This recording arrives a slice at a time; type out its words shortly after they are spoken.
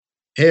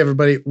Hey,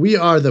 everybody. We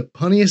are the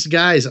punniest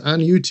guys on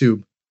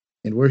YouTube,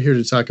 and we're here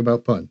to talk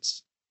about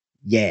puns.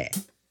 Yeah.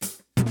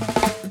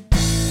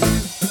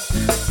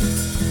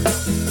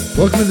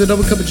 Welcome to the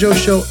Double Cup of Joe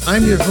show.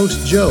 I'm your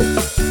host, Joe.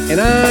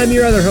 And I'm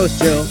your other host,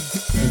 Joe.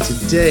 And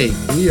today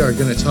we are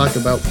going to talk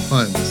about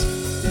puns,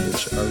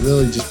 which are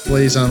really just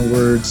plays on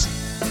words,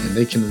 and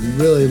they can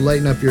really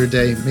lighten up your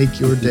day, make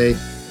your day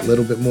a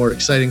little bit more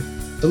exciting,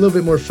 a little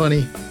bit more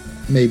funny,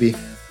 maybe,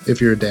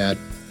 if you're a dad.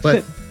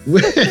 But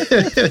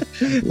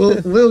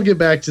we'll get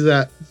back to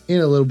that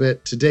in a little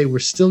bit. Today, we're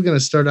still going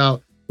to start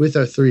out with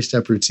our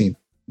 3-step routine.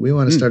 We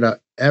want to start out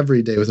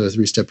every day with our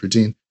 3-step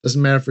routine.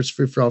 Doesn't matter if it's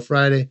Free For All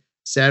Friday,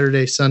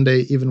 Saturday,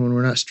 Sunday, even when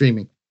we're not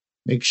streaming.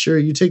 Make sure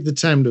you take the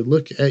time to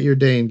look at your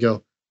day and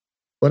go,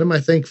 what am I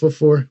thankful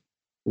for?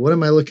 What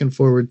am I looking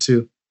forward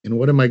to? And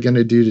what am I going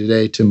to do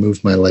today to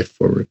move my life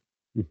forward?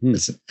 Mm-hmm.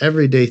 It's an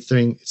everyday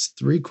thing. It's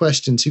 3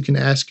 questions you can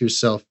ask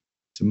yourself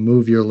to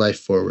move your life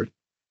forward.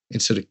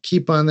 And so to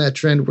keep on that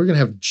trend, we're going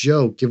to have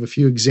Joe give a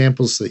few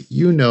examples that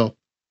you know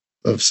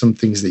of some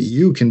things that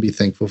you can be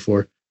thankful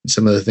for and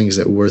some of the things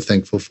that we're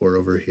thankful for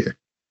over here.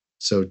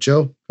 So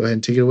Joe, go ahead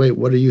and take it away.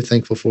 What are you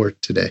thankful for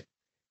today?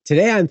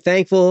 Today, I'm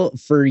thankful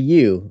for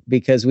you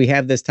because we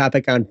have this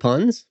topic on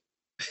puns.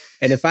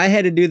 And if I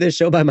had to do this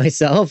show by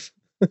myself,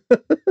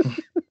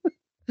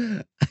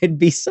 I'd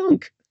be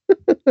sunk.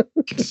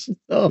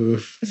 So,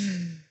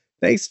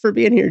 thanks for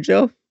being here,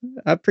 Joe.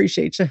 I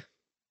appreciate you.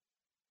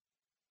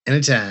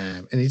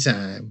 Anytime.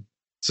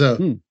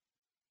 So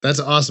that's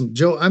awesome.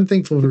 Joe, I'm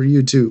thankful for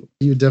you too.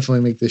 You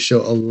definitely make this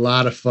show a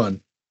lot of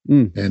fun.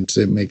 And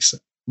it makes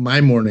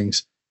my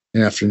mornings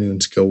and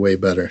afternoons go way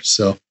better.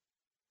 So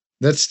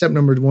that's step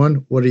number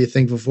 1. What are you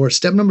thankful for?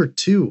 Step number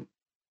 2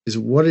 is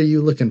what are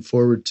you looking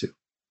forward to?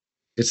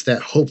 It's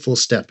that hopeful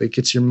step. It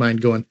gets your mind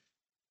going.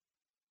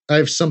 I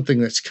have something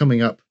that's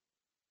coming up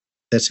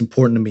that's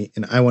important to me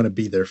and I want to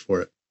be there for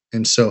it.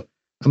 And so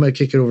I'm going to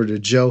kick it over to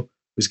Joe,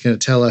 who's going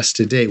to tell us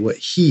today what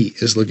he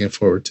is looking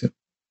forward to.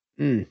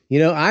 You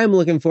know, I'm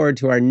looking forward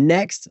to our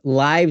next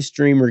live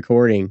stream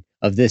recording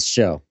of this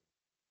show.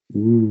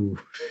 Ooh.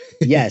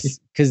 Yes,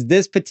 because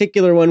this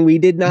particular one, we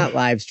did not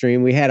live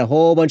stream. We had a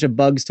whole bunch of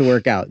bugs to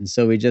work out. And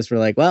so we just were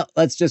like, well,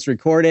 let's just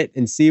record it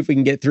and see if we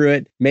can get through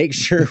it. Make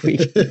sure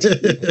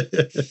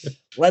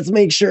let's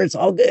make sure it's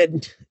all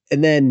good.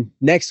 And then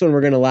next one,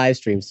 we're going to live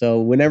stream. So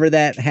whenever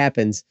that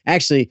happens,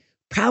 actually,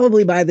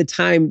 probably by the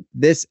time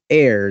this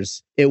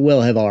airs, it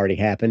will have already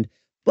happened.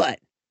 But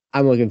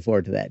I'm looking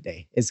forward to that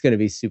day. It's going to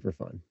be super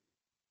fun.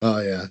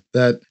 Oh, yeah.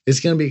 That it's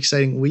going to be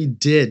exciting. We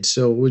did.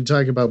 So we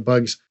talk about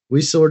bugs.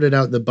 We sorted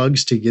out the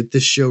bugs to get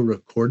this show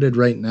recorded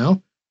right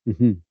now.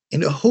 Mm-hmm.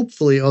 And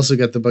hopefully also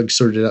got the bugs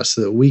sorted out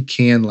so that we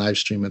can live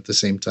stream at the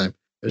same time.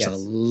 There's a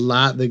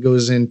lot that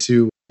goes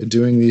into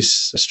doing these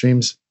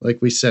streams.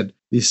 Like we said,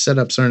 these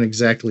setups aren't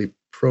exactly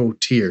pro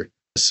tier.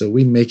 So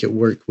we make it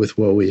work with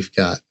what we've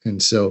got.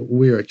 And so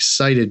we're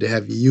excited to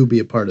have you be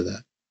a part of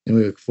that. And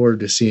we look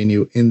forward to seeing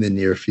you in the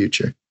near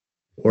future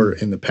or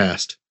in the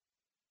past,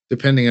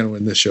 depending on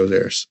when this show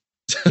airs.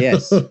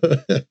 Yes.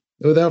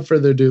 Without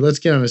further ado, let's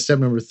get on to step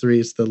number 3.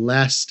 It's the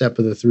last step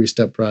of the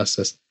 3-step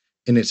process.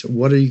 And it's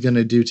what are you going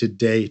to do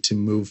today to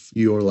move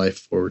your life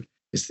forward?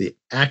 It's the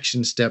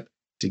action step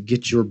to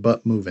get your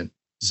butt moving.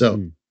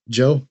 So,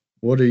 Joe,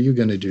 what are you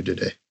going to do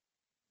today?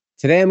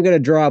 Today, I'm going to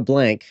draw a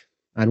blank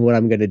on what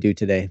I'm going to do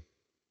today.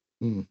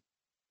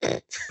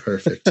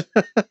 Perfect.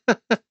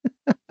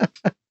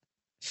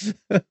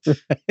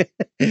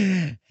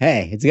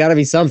 Hey, it's got to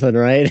be something,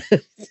 right?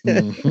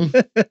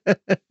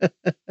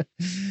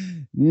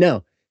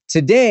 No.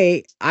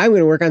 Today, I'm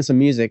going to work on some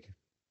music.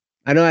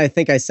 I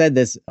think I said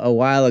this a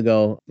while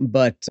ago,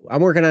 but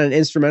I'm working on an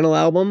instrumental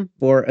album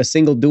for a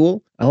single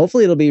duel.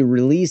 Hopefully, it'll be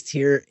released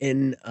here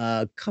in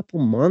a couple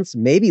months,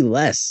 maybe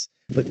less.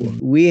 But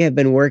we have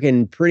been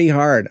working pretty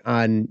hard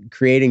on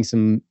creating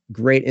some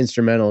great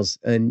instrumentals,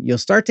 and you'll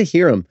start to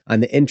hear them on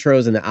the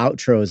intros and the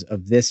outros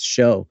of this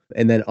show,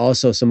 and then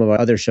also some of our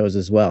other shows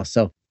as well.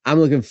 So I'm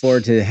looking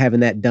forward to having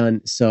that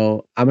done.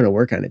 So I'm going to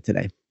work on it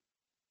today.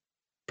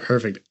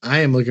 Perfect. I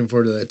am looking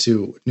forward to that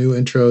too. New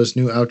intros,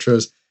 new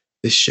outros.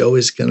 This show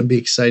is going to be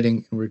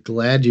exciting, and we're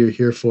glad you're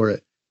here for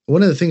it.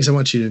 One of the things I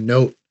want you to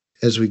note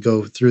as we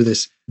go through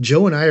this,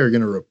 Joe and I are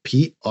going to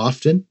repeat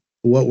often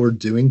what we're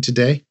doing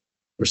today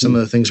or some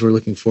of the things we're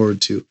looking forward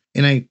to.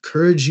 And I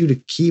encourage you to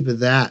keep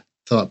that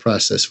thought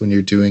process when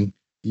you're doing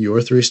your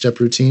 3-step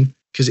routine,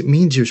 because it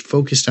means you're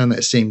focused on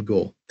that same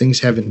goal. Things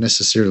haven't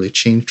necessarily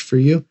changed for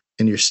you,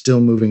 and you're still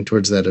moving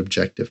towards that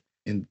objective.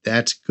 And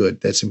that's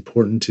good. That's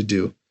important to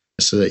do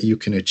so that you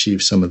can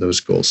achieve some of those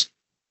goals,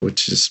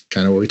 which is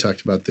kind of what we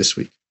talked about this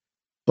week.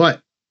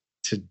 But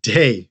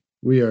today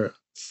we are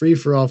Free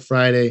For All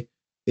Friday.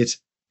 It's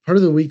part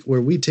of the week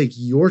where we take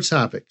your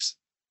topics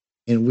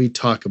and we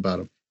talk about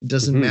them. It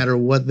doesn't matter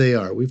what they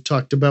are. We've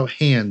talked about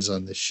hands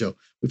on this show.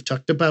 We've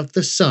talked about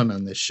the sun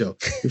on this show.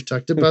 We've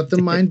talked about the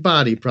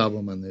mind-body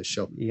problem on this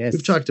show. Yes.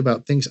 We've talked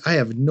about things I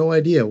have no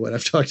idea what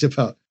I've talked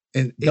about.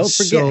 And don't it's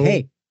forget, so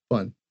hey,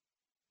 fun.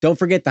 Don't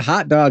forget the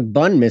hot dog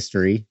bun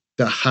mystery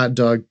the hot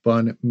dog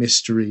bun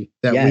mystery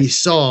that we Yes.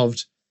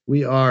 solved.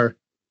 We are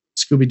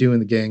Scooby-Doo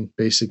and the gang,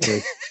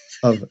 basically,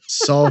 of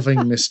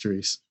solving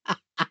mysteries.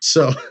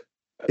 So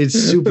it's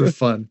super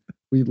fun.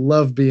 We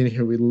love being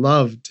here. We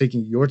love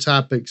taking your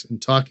topics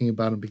and talking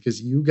about them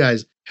because you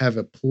guys have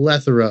a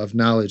plethora of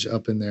knowledge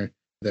up in there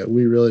that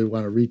we really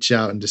want to reach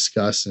out and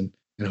discuss and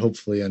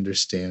hopefully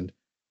understand.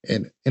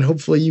 And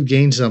hopefully you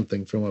gain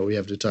something from what we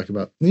have to talk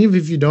about. And even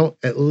if you don't,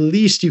 at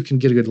least you can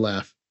get a good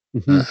laugh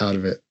out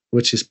of it,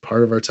 which is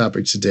part of our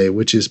topic today,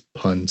 which is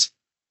puns.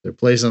 They're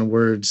plays on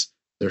words.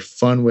 They're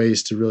fun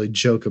ways to really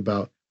joke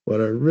about what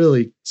are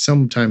really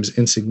sometimes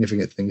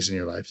insignificant things in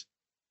your lives.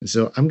 And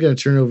so I'm going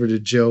to turn over to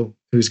Joe,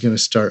 who's going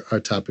to start our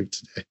topic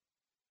today.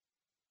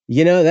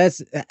 You know,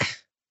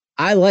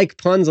 I like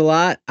puns a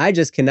lot. I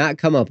just cannot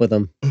come up with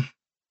them.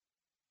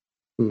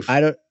 Oof.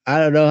 I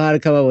don't know how to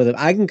come up with them.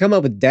 I can come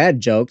up with dad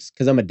jokes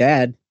because I'm a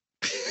dad.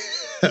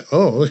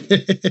 Oh.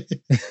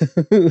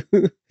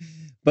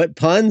 But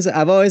puns,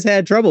 I've always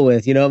had trouble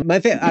with. You know,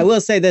 I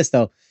will say this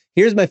though.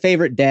 Here's my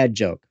favorite dad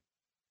joke.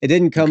 It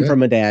didn't come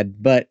from a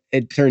dad, but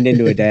it turned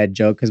into a dad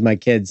joke because my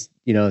kids,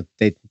 you know,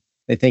 they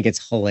think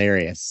it's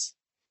hilarious,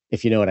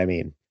 if you know what I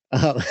mean.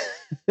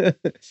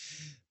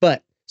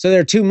 But so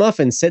there are two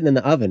muffins sitting in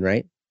the oven,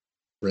 right?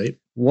 Right.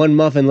 One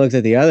muffin looks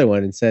at the other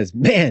one and says,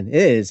 "Man, it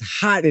is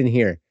hot in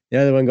here." The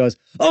other one goes,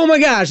 "Oh my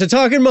gosh, a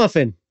talking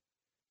muffin."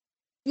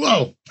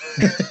 Whoa.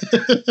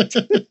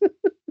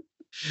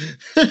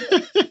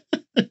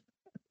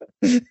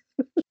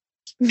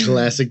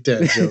 Classic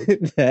dad joke.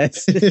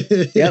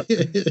 Yep.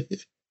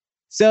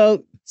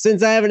 So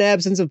since I have an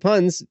absence of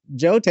puns,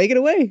 Joe, take it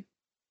away.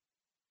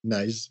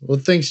 Nice. Well,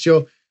 thanks,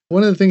 Joe.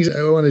 One of the things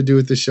I want to do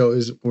with the show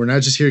is we're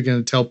not just here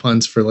going to tell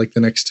puns for like the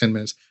next 10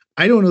 minutes.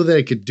 I don't know that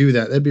I could do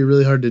that. That'd be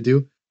really hard to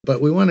do, but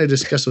we want to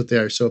discuss what they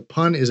are. So a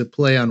pun is a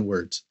play on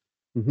words.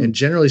 And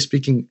generally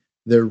speaking,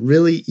 they're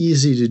really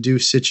easy to do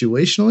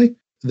situationally.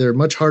 They're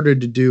much harder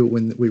to do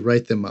when we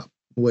write them up.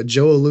 What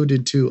Joe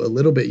alluded to a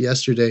little bit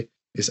yesterday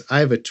is I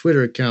have a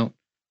Twitter account.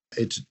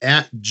 It's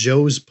at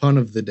Joe's Pun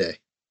of the Day.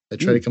 I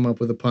try to come up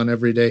with a pun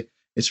every day.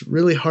 It's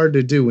really hard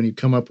to do when you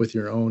come up with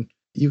your own.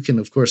 You can,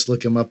 of course,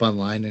 look them up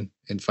online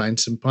and find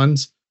some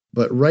puns,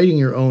 but writing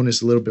your own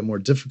is a little bit more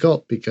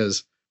difficult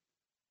because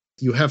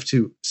you have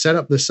to set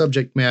up the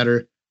subject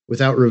matter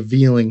without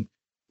revealing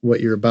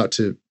what you're about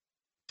to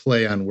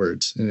play on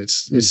words. And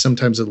it's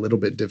sometimes a little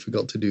bit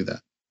difficult to do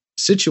that.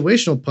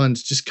 Situational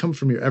puns just come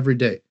from your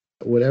everyday.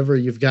 Whatever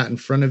you've got in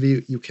front of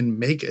you, you can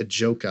make a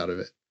joke out of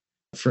it.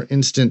 For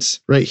instance,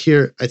 right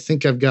here, I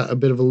think I've got a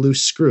bit of a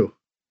loose screw,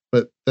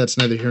 but that's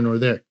neither here nor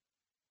there.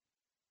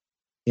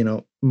 You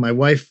know, my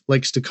wife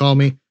likes to call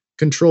me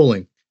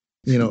controlling.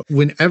 You know,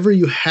 whenever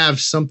you have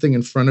something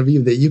in front of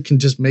you that you can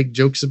just make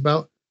jokes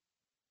about,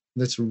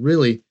 that's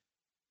really,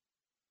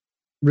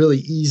 really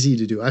easy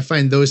to do. I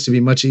find those to be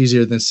much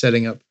easier than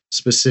setting up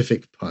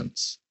specific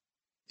puns.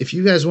 If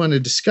you guys want to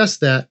discuss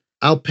that,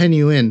 I'll pen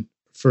you in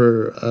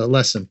for a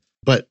lesson.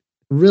 But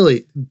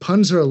really,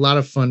 puns are a lot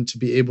of fun to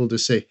be able to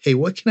say, hey,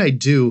 what can I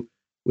do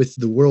with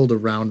the world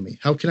around me?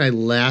 How can I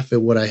laugh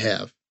at what I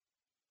have?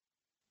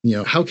 You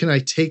know, how can I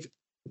take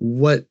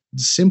what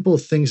simple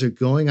things are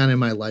going on in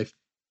my life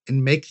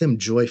and make them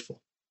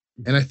joyful?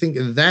 And I think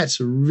that's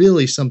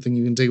really something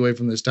you can take away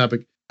from this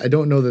topic. I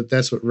don't know that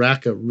that's what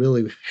Raka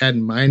really had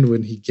in mind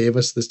when he gave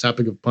us this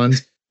topic of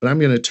puns, but I'm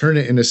going to turn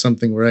it into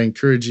something where I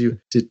encourage you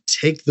to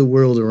take the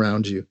world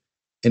around you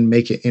and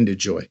make it into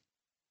joy.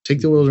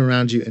 Take the world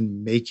around you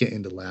and make it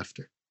into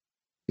laughter,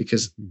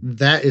 because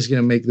that is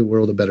going to make the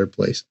world a better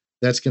place.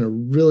 That's going to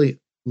really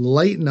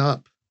lighten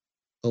up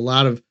a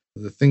lot of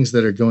the things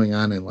that are going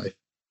on in life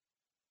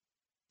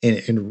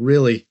and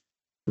really,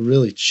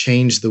 really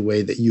change the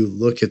way that you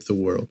look at the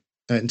world.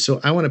 And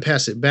so I want to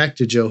pass it back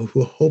to Joe,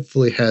 who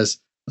hopefully has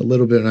a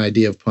little bit of an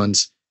idea of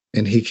puns,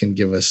 and he can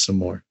give us some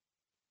more.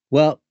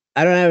 Well,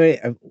 I don't have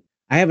any.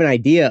 I have an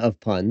idea of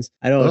puns.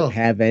 I don't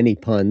have any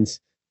puns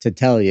to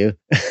tell you.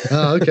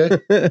 Oh, okay.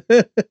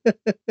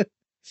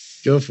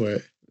 Go for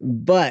it.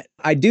 But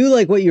I do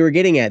like what you were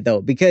getting at,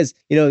 though, because,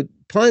 you know,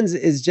 puns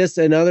is just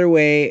another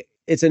way.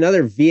 It's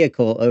another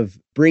vehicle of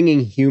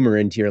bringing humor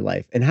into your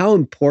life, and how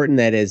important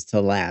that is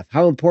to laugh,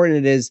 how important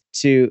it is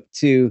to,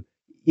 you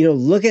know,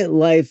 look at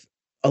life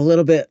a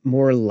little bit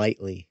more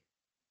lightly.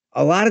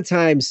 A lot of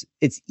times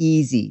it's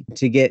easy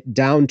to get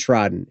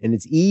downtrodden, and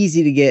it's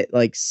easy to get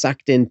like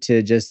sucked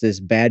into just this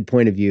bad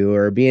point of view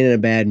or being in a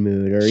bad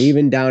mood or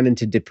even down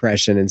into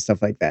depression and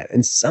stuff like that.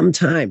 And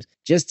sometimes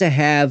just to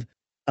have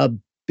a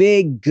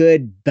big,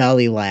 good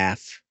belly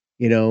laugh,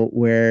 you know,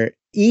 where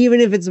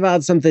even if it's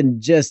about something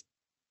just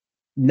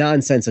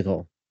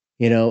nonsensical,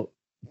 you know,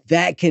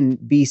 that can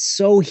be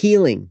so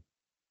healing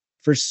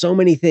for so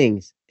many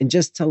things. And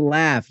just to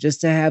laugh,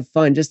 just to have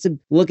fun, just to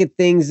look at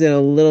things in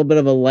a little bit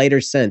of a lighter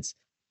sense.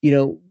 You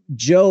know,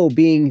 Joe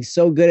being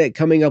so good at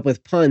coming up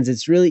with puns,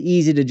 it's really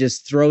easy to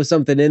just throw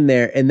something in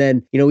there. And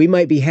then, you know, we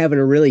might be having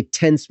a really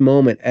tense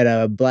moment at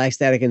a Black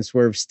Static and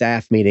Swerve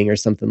staff meeting or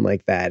something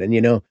like that. And,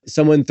 you know,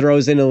 someone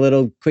throws in a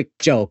little quick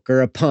joke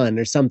or a pun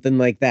or something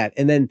like that.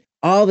 And then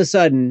all of a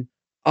sudden,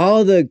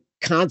 all the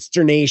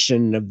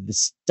consternation of the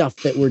stuff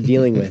that we're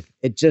dealing with,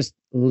 it just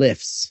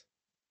lifts.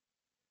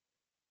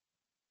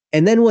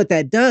 And then what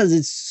that does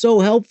is so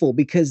helpful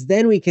because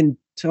then we can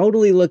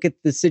totally look at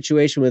the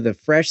situation with a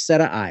fresh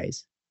set of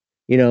eyes.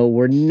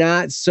 We're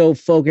not so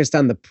focused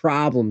on the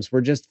problems.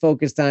 We're just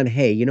focused on,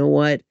 hey, you know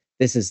what?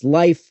 This is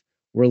life.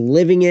 We're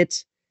living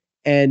it.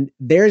 And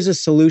there's a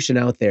solution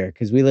out there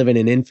because we live in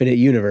an infinite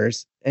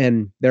universe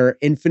and there are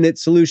infinite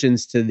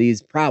solutions to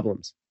these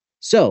problems.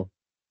 So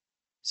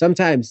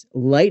sometimes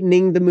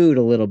lightening the mood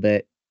a little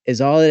bit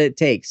is all that it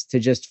takes to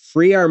just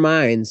free our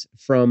minds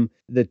from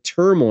the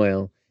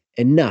turmoil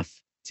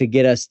enough to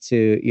get us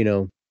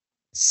to,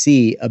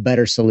 see a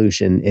better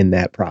solution in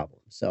that problem.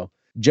 So,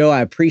 Joe,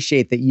 I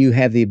appreciate that you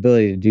have the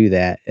ability to do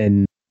that.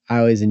 And I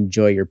always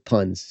enjoy your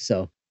puns.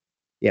 So,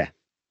 yeah.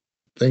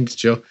 Thanks,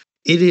 Joe.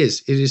 It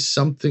is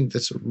something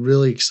that's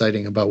really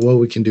exciting about what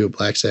we can do at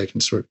Black Sack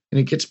and Sword. And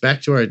it gets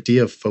back to our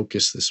idea of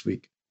focus this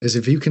week. As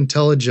if you can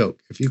tell a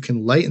joke, if you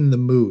can lighten the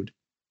mood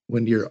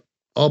when you're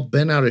all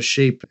bent out of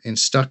shape and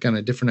stuck on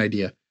a different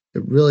idea,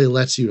 it really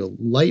lets you to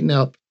lighten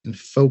up and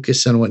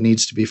focus on what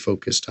needs to be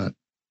focused on.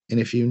 And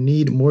if you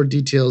need more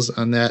details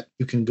on that,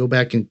 you can go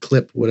back and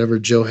clip whatever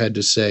Joe had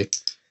to say.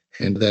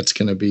 And that's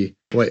going to be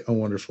quite a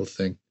wonderful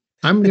thing.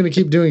 I'm going to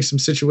keep doing some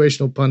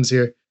situational puns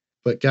here.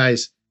 But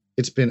guys,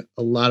 it's been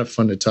a lot of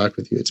fun to talk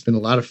with you. It's been a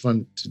lot of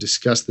fun to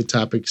discuss the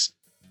topics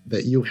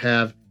that you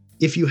have.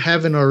 If you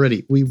haven't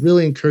already, we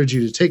really encourage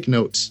you to take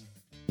notes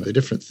of the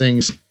different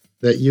things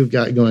that you've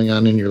got going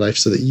on in your life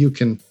so that you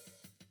can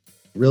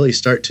really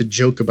start to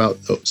joke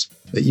about those,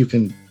 that you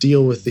can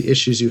deal with the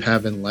issues you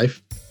have in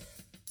life.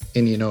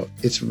 And,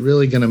 it's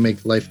really going to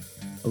make life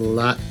a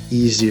lot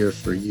easier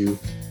for you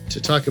to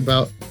talk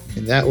about.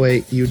 And that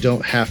way you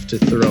don't have to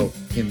throw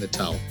in the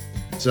towel.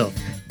 So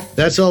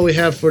that's all we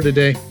have for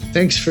today.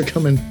 Thanks for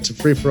coming to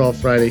Free for All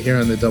Friday here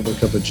on the Double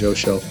Cup of Joe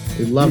show.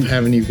 We love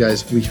having you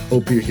guys. We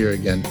hope you're here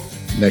again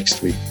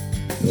next week.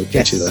 We'll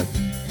catch you then.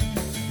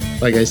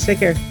 Bye, guys. Take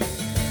care.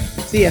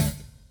 See ya.